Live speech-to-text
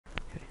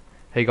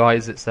Hey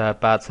guys, it's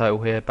Bad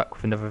Turtle here, back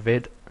with another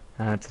vid.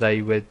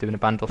 Today we're doing a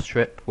Bandos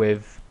trip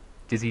with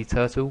Dizzy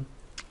Turtle.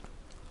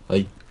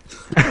 Hey.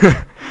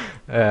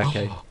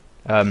 Okay.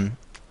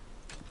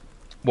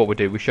 What we'll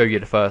do, we'll show you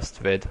the first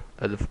vid,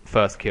 the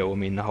first kill, I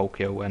mean the whole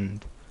kill,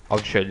 and I'll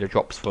just show you the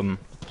drops from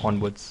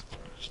onwards.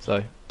 So,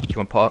 do you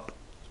want to put up?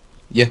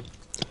 Yeah.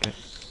 Okay.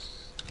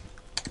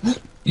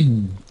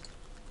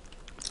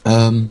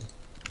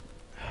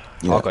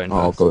 Yeah, I'll go in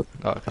I'll first. go.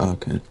 Oh, okay.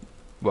 Okay.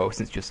 Well,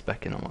 since you're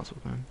specking, I might as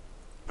well go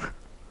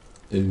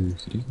in.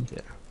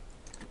 Yeah.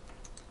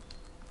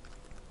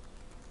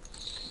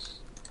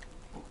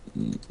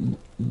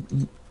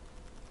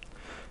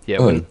 Yeah,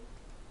 Oh.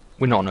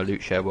 we're not on a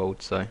loot share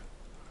world, so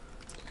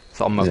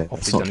I'm Yeah,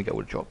 obviously going to get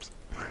all the drops.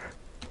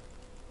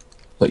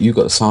 But you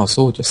got a sour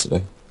sword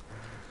yesterday.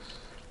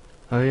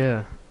 Oh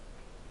yeah.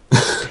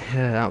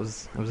 Yeah, that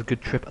was a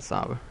good trip at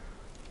Sour.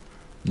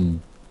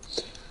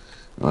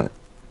 Right.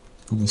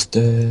 Almost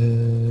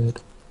dead.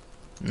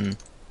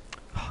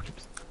 Oh,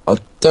 I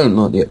don't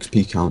like the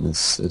XP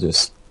counters. They're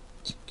just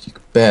you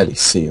can barely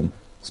see them,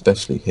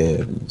 especially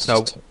here. It's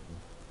No. just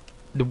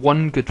The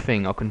one good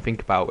thing I can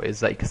think about is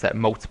that you can set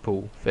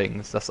multiple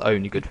things. That's the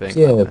only good thing.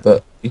 yeah,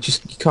 but you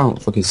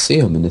can't fucking see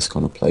them in this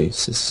kind of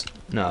place. It's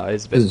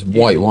It's a bit. It's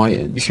white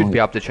inside. You should be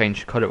able to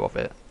change the colour of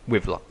it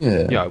with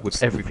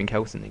with everything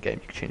else in the game.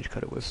 You can change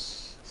colour with.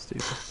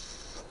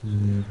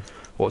 Stupid.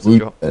 What's the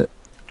drop?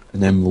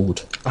 An emerald.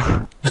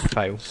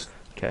 Fail.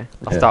 Okay,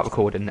 I'll start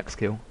recording next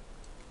kill.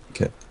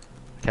 Okay.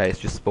 Okay, it's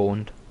just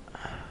spawned.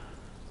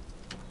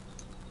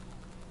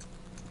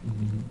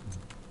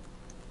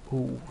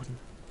 Ooh.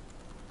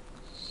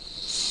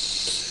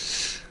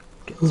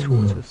 Get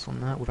towards us on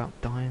that without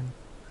dying.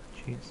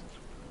 Jesus.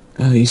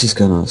 Oh, he's just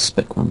going on a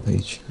spec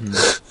rampage.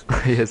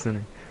 He is,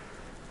 isn't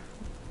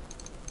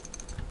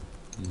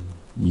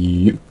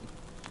he? Yep.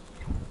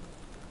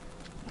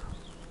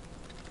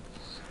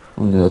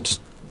 Oh, no, I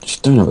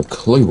just don't have a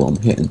clue what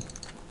I'm hitting.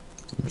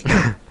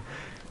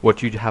 What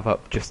do you have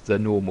up? Just the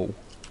normal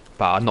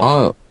bar,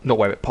 not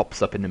where it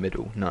pops up in the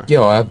middle. No.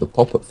 Yeah, I have the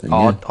pop-up thing.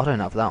 Oh, Yeah. I don't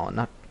have that one.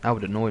 That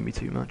would annoy me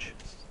too much.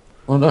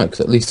 Well, no, because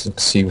at least I can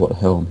see what the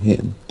hell I'm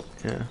hitting.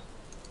 Yeah.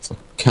 So I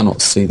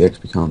cannot see the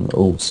XP counter at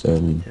all. So I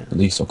mean, at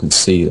least I can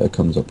see that it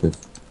comes up with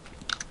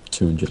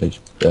 200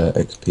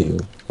 XP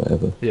or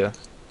whatever. Yeah.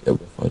 Get a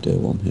rough idea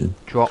what I'm hitting.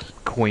 Drop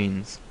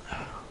coins.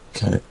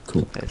 Okay,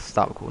 cool. Okay,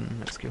 start recording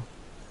next kill.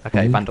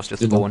 Okay, Bandos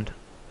just spawned.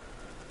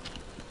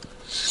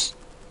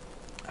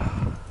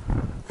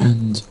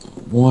 And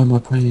why am I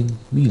playing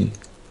melee?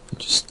 I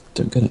just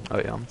don't get it. Oh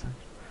yeah,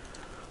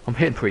 I'm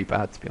hitting pretty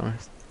bad, to be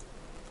honest.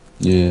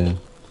 Yeah,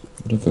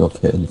 I don't think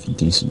I've hit anything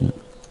decent yet.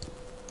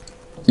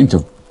 I seem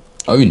to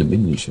own the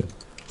miniature.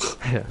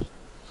 Yeah.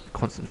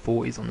 Constant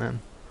 40s on them.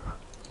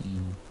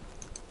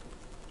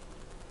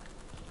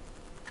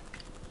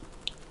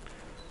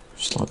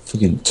 Just like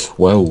friggin'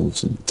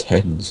 12s and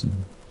 10s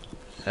and...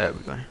 There we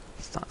go.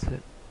 That's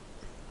it.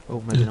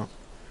 Oh, maybe not.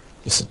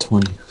 It's a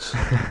 20.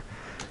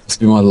 It's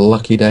been my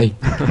lucky day.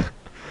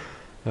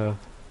 Uh,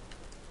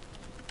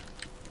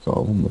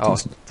 Got one more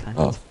decent. 10.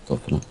 Oh,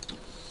 God for now.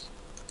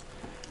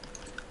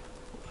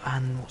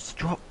 And what's the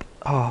drop?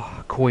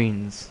 Oh,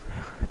 coins.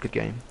 Good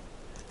game.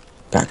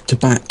 Back to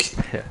back.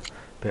 Yeah,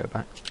 bit of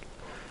back.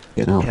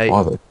 You know, Okay,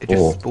 5 it just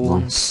 4.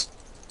 spawned. Nice.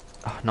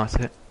 Oh, nice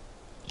hit.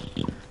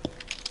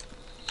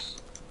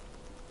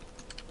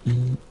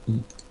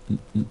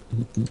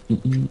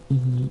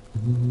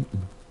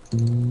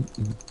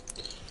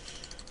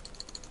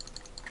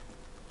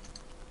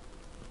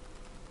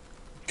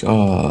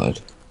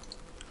 God.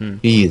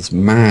 He is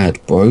mad,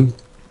 bro.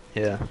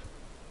 Yeah.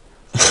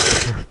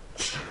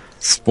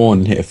 Spawn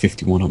and hit a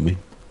 51 on me.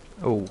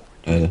 Oh,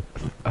 a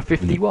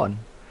 51?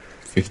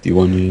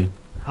 51, yeah.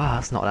 Ah,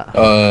 that's not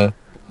that.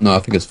 No, I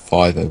think it's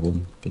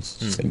 501, but it's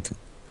the same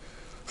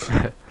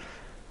thing.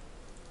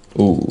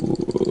 Ooh.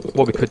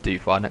 What we could do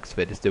for our next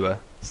vid is do a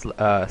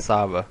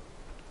Sara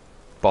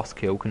boss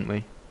kill, couldn't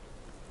we?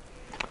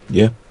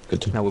 Yeah,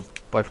 good to. Now we've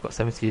both got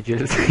 70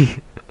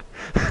 agility.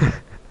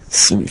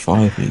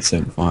 75, mate,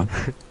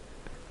 75.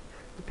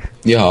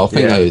 Yeah, I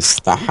think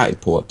that Hattie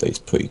Port update's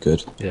pretty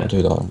good. Yeah. I'll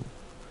do that.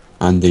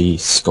 And the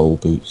skull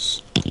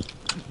boots.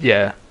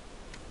 Yeah.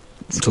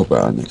 We'll talk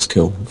about that next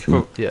kill. If you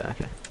want. Yeah,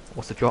 okay.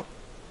 What's the drop?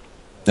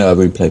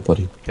 Replay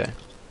body. Okay.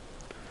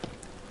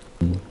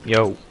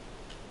 Yo.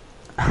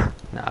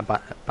 Nah,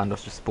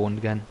 Bandos just spawned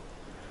again.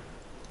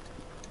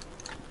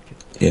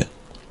 Yeah.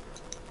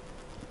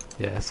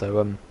 Yeah,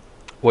 so,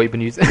 what you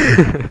been using?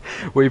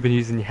 What you been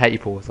using your Hattie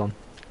paws on?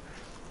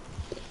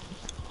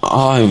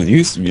 I haven't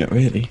used them yet,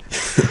 really.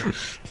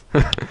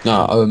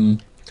 No,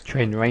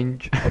 Train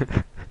range.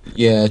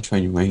 yeah,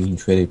 training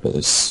range, really, but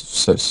it's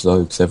so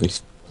slow because every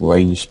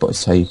range spot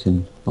is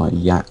taken. Like,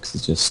 Yaks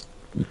is just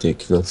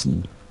ridiculous,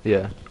 and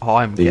Yeah. Oh,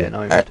 I'm getting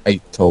owned.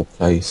 8th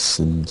place,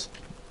 and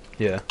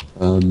Yeah.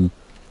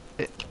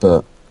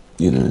 but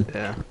you know,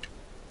 Yeah.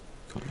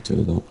 can't do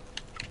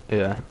that.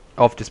 Yeah.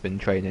 I've just been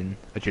training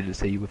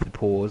agility with the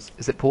paws.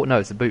 Is it paw? No,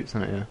 it's the boots,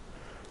 isn't it? Yeah.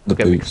 The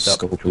Okay, boots,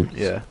 skull boots.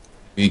 Yeah.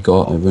 We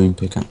got a rune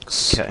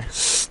pickaxe. Okay.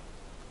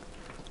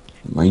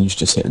 Range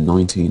just hit a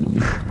 19 on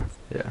me.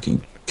 Yeah.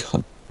 Fucking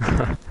cunt.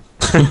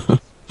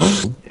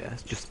 Yeah,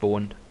 it's just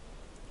spawned.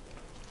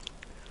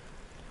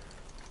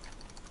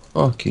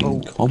 Fucking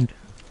Oh. com.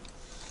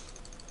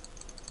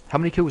 How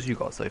many kills have you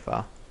got so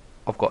far?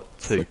 I've got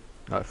 2.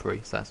 No,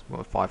 3, so that's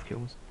 5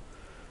 kills.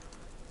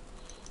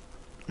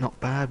 Not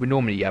bad. We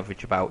normally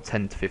average about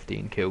 10 to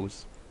 15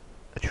 kills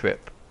a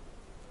trip.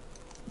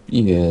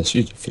 Yeah, it's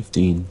usually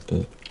 15,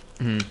 but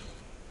I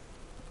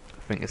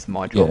think it's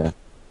my job. yeah.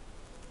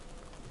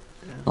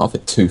 I've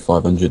hit 2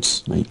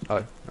 500s, mate. Oh,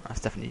 no, that's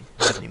definitely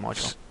my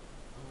job.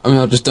 I mean,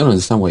 I just don't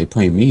understand why you're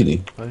playing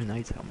melee. Oh, no,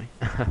 you tell me.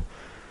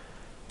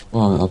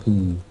 Well, I've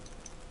been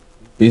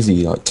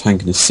busy, like,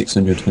 tanking a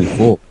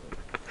 624.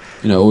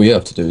 You know, all you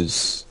have to do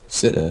is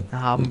sit there.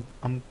 Nah,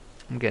 I'm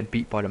getting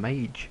beat by the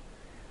mage.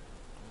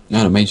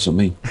 No, the mage's on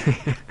me.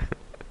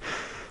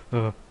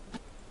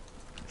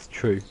 It's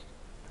true.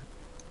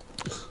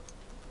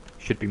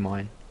 Should be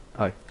mine.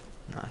 Oh,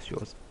 no, it's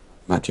yours.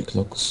 Magic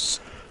logs.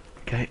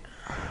 Okay.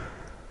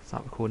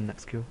 Start recording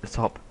next kill. The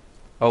top.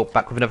 Oh,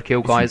 back with another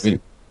kill, guys. Really...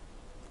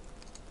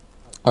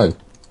 Oh,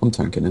 I'm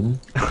tanking in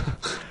there.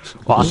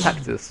 Well, I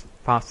attacked as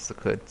fast as I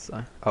could,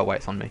 so... Oh, wait,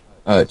 it's on me.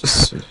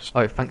 Just...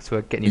 Oh, thanks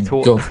for getting your You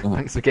torch. got that.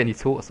 Thanks for getting your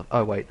torch.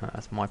 Oh, wait, no,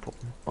 that's my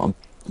problem. I'm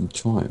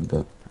trying,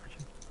 but...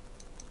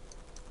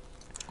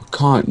 I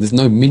can't, there's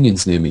no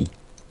minions near me.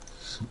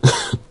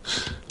 Oh,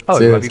 have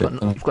Seriously,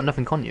 you've got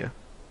nothing on you?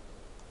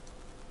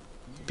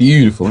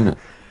 Beautiful, isn't it?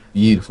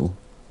 Beautiful.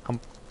 Um,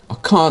 I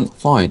can't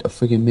find a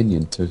friggin'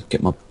 minion to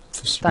get my...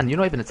 Dan, you're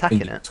not even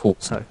attacking it.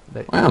 Torch. Oh,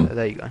 I am.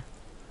 there you go.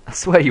 I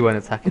swear you weren't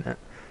attacking it.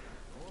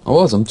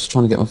 I'm just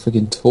trying to get my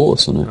friggin'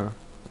 torch on it. Oh.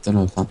 I don't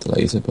know if that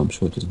delays it, but I'm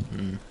sure it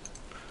doesn't.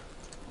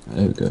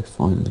 There we go,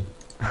 finally.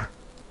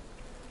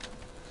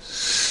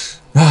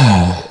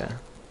 Yeah.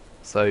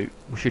 So,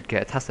 we should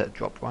get a tacet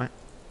drop, right?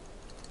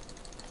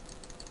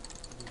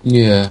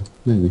 Yeah,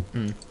 maybe.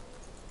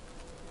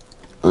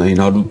 I mean,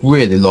 I'd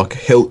really like a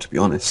hilt, to be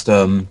honest.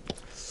 I'm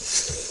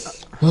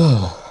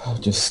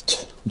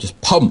just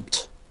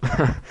pumped.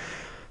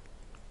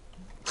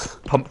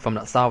 Pumped from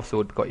that salve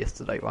sword we got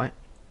yesterday, right?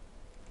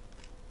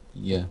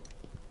 Yeah.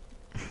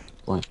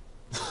 Right.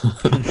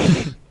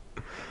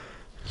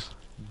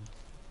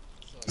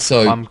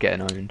 So... I'm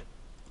getting owned.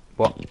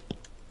 What?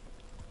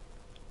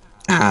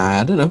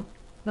 I don't know.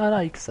 No,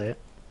 you can say it.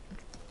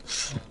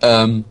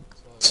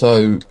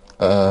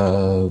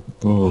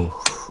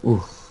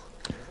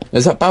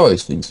 Is that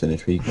Barrow's thing's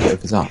finished where you can get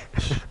over that?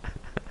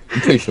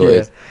 I'm pretty sure it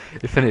is.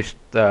 It finished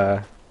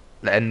the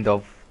end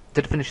of...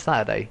 Did it finish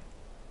Saturday?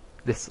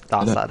 Last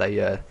Saturday,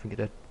 yeah, I think it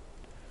did.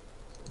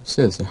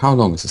 Seriously, how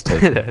long has this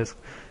taken? It's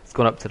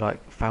gone up to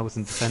like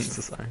 1,000 defense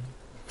or so.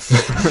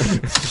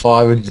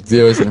 500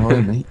 zeros in a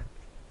row, mate.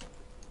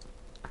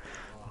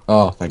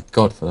 Oh, thank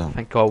God for that.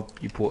 Thank God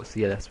you brought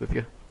CLS with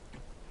you.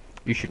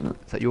 You should... Is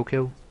that your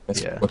kill?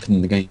 Best Yeah. weapon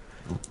in the game.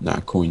 Nah,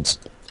 coins.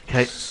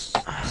 Okay.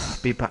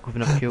 Be back with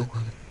another kill.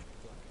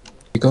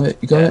 You got it?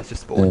 You got Yeah, it? it's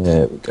just spawned.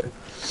 There we go.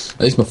 At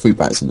least my fruit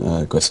bat isn't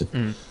aggressive.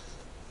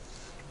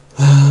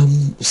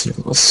 Let's see if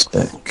I've got a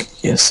spec.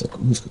 Yes, I've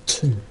almost got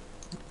 2.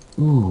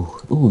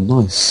 Ooh,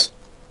 nice.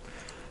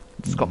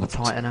 Just got my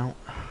Titan out.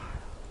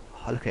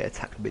 Oh, look at it,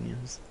 attack the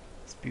minions.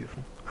 It's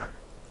beautiful.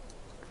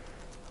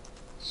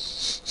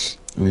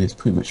 I mean, it's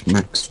pretty much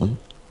maxed, right?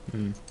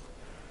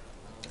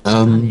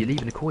 Man, you're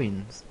leaving the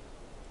coins.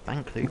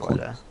 Bank loot right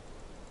there.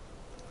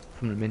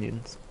 From the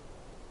minions.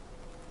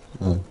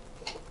 Oh.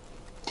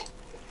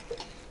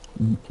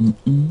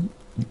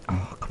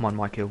 Oh, come on,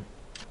 my kill.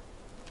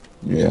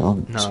 Yeah,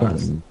 I'm No, sorry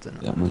that's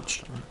that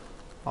much.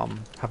 I'm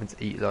having to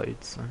eat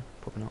loads, so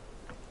probably not.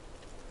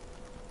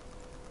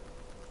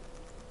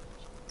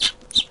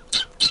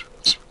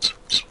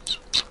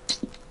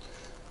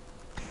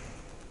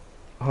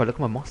 Oh, look at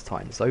my Moss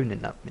Titan zoning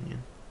that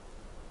minion.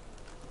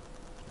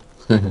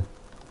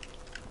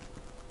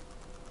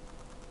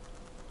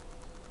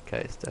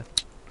 Okay, it's dead.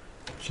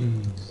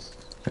 Jeez.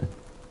 Okay.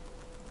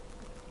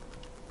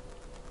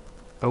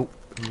 Oh,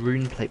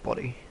 rune plate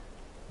body.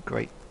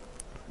 Great.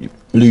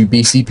 Blue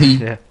BCP.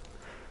 Yeah.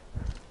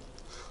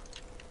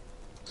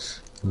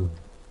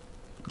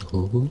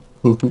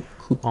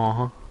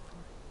 Uh-huh.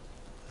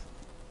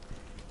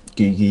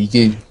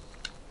 Goo.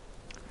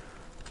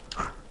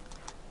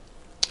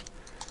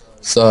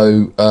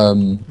 So,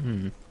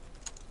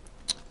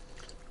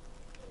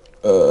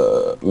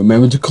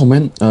 remember to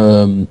comment.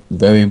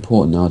 Very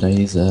important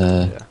nowadays.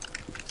 Yeah.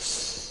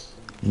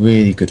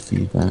 Really good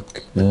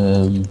feedback.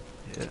 Yeah.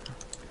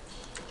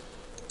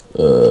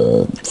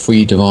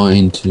 Free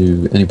divine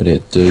to anybody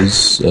that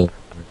does. I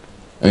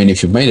mean,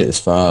 if you've made it this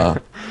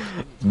far,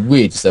 you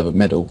really deserve a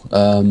medal.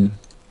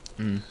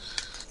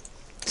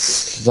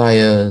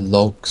 Slayer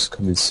logs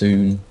coming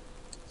soon.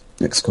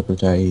 Next couple of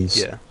days.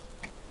 Yeah.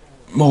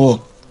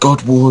 More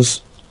God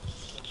Wars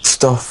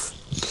stuff.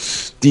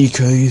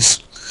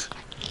 DKs.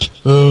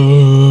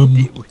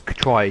 We could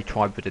try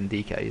within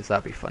DKs.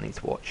 That'd be funny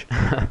to watch.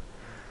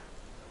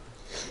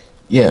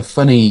 Yeah,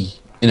 funny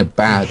in a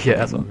bad Yeah, way.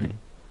 that's what I mean.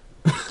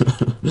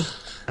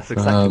 That's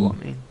exactly what I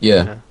mean.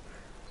 Yeah.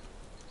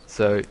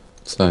 So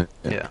So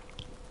yeah,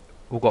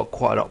 we've got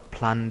quite a lot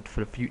planned for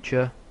the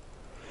future.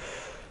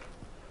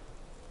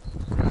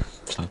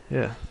 So,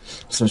 Yeah.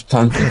 so much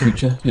planned for the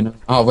future, you know.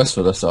 Oh, rest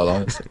for the rest of our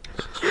lives.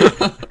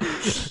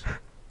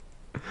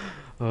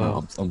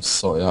 Oh, I'm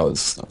sorry, that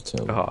was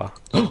terrible.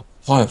 ah,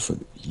 Fire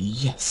fruit,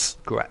 yes.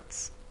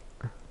 grats.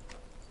 I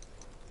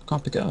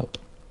can't pick it up.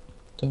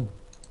 Don't.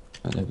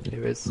 I never do.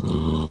 Here is.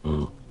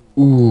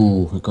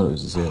 Ooh, I got it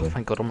as a Oh, zero.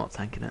 thank God I'm not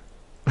tanking it.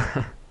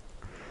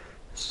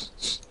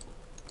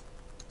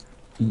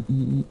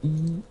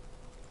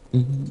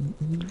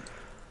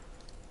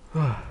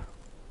 Why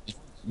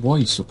are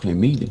you still playing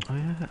melee? Oh,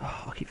 yeah.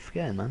 Oh, I keep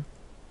forgetting, man.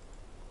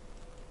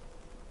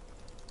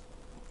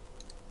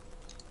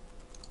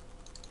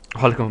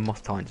 I look at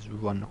Moss Time just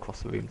run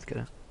across the room to get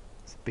it.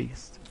 It's a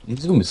beast.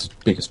 He's almost as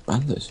big as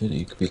Bandos, isn't he?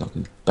 He could be like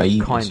a baby.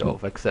 Kind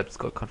of, except it's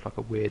got kind of like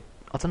a weird.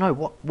 I don't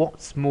know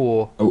what's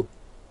more. Oh,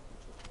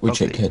 we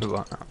ugly? check kid. Oh,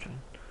 right, no, I'm joking.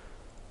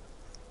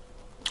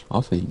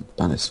 I think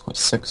Bandos is quite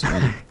sexy,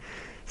 man.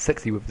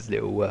 Sexy with his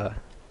little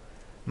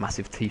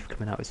massive teeth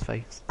coming out his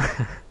face.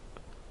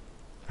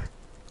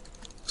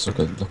 It's like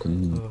a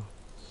Oh.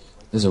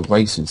 there's a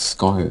race in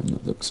Skyrim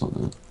that looks like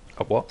that.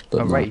 A what?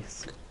 But A not-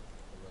 race?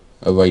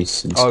 A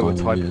race in Oh, Skyrim.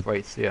 a type yeah. of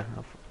race, yeah.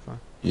 Sorry.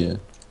 Yeah.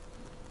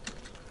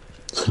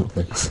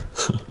 Race.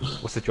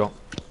 What's the drop?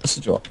 What's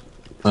the drop?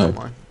 It's not Oh,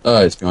 mine.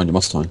 it's behind you,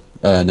 Mustang.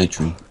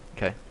 Naturing.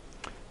 Okay.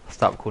 I'll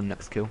start recording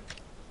next kill.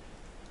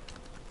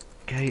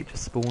 Okay, it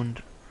just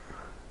spawned.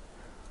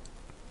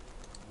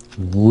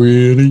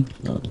 Really?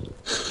 No.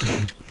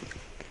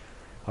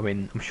 I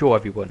mean, I'm sure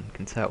everyone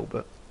can tell,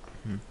 but...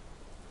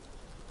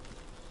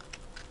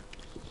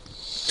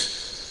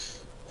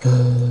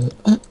 Oh,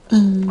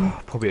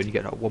 probably only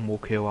get like one more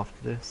kill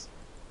after this.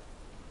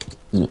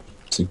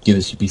 So give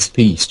us your piece of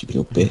peace, stupid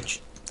little bitch.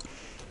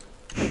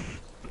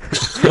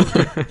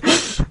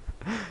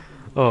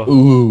 Oh,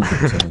 Ooh.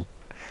 Sorry. I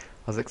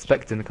was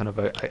expecting a kind of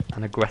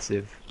an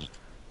aggressive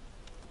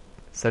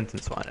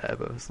sentence right there,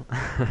 but it was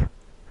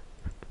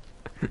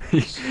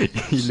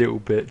you little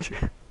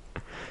bitch.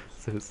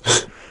 So it's,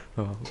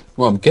 oh.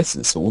 Well, I'm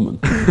guessing it's a woman.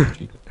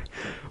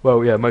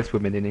 Well, yeah, most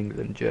women in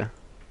England, yeah,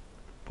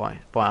 by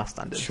our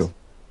standards. Sure.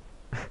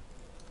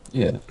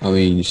 Yeah, I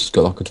mean, she's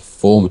got like a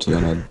deformity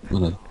on her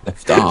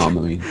left arm.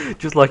 I mean,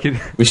 Just like in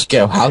which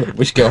girl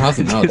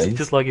hasn't nowadays?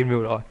 just like in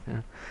real life.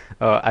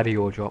 Yeah. Addy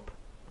or drop.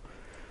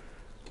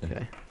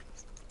 Okay.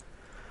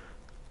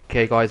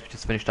 Okay, guys, we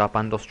just finished our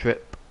Bandos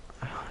trip.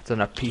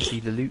 Done our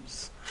PC the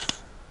loots.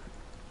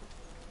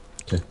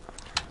 Okay.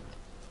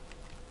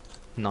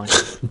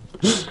 Nice.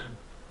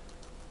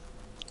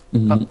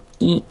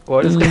 Mm-hmm.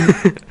 Well,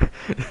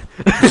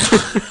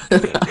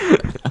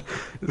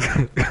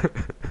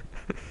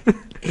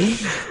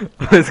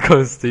 it's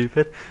kind of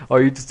stupid. Oh,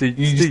 you just do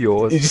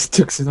yours. You just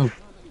took it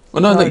off.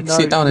 Well, no, No, look,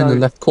 see it down in the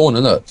left corner.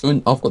 Look,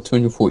 I've got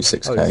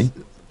 246k. Oh, is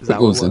Put that how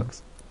it yours in.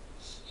 works?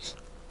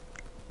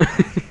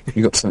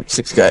 You got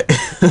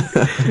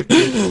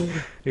 6k.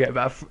 You get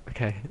about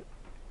okay.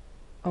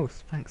 Oh,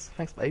 thanks,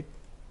 babe.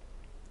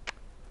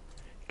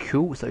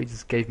 Cool. So he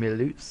just gave me the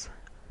loots.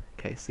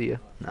 Okay, see ya.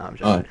 No, I'm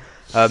joking.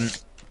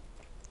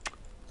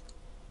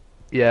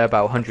 Yeah,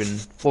 about 100.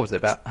 What was it?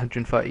 About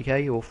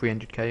 130k or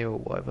 300k or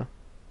whatever.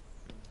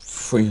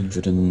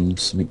 300 and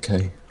something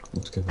k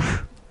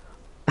altogether.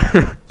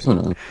 I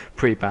don't know.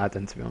 Pretty bad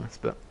then, to be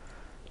honest, but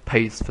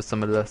pays for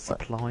some of the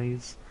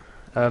supplies.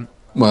 Well,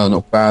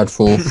 not bad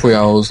for 3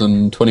 hours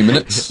and 20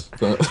 minutes.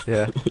 But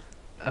Yeah.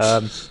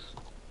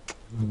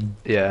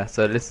 Yeah.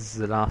 So this is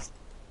the last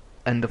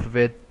end of the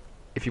vid.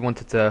 If you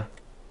wanted to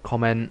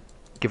comment,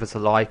 give us a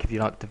like if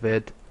you liked the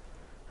vid.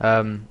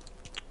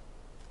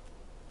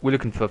 We're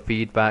looking for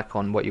feedback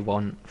on what you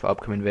want for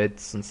upcoming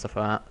vids and stuff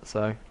like that.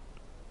 So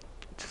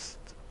just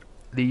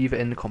leave it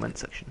in the comment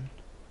section.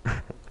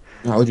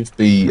 I'll just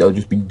be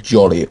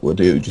jolly. It would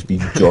do. Just be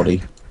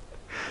jolly.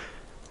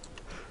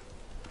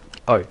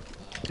 Oh,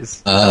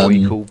 is that what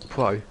you call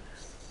pro?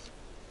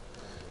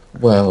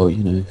 Well,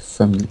 you know,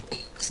 Femnick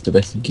is the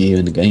best gear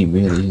in the game,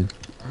 really.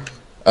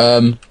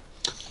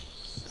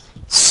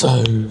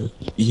 So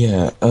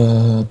yeah.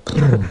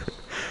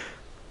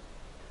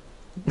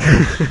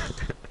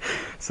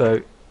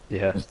 So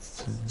yeah.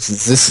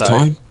 Is this So-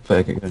 time?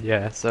 Okay, go.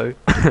 Yeah. So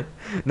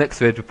next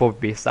vid will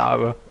probably be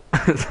Sarah.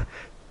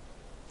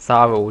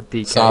 Sarah or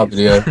DK.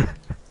 Sabio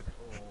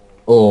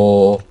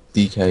or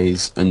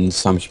DKs, and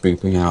Sam should be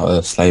bringing out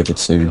a Slaver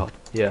soon. God,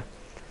 yeah.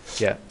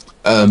 Yeah.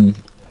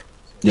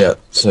 Yeah.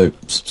 So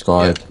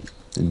subscribe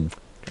and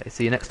Okay.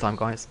 See you next time,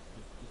 guys.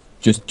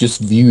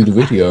 just view the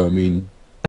video. I mean,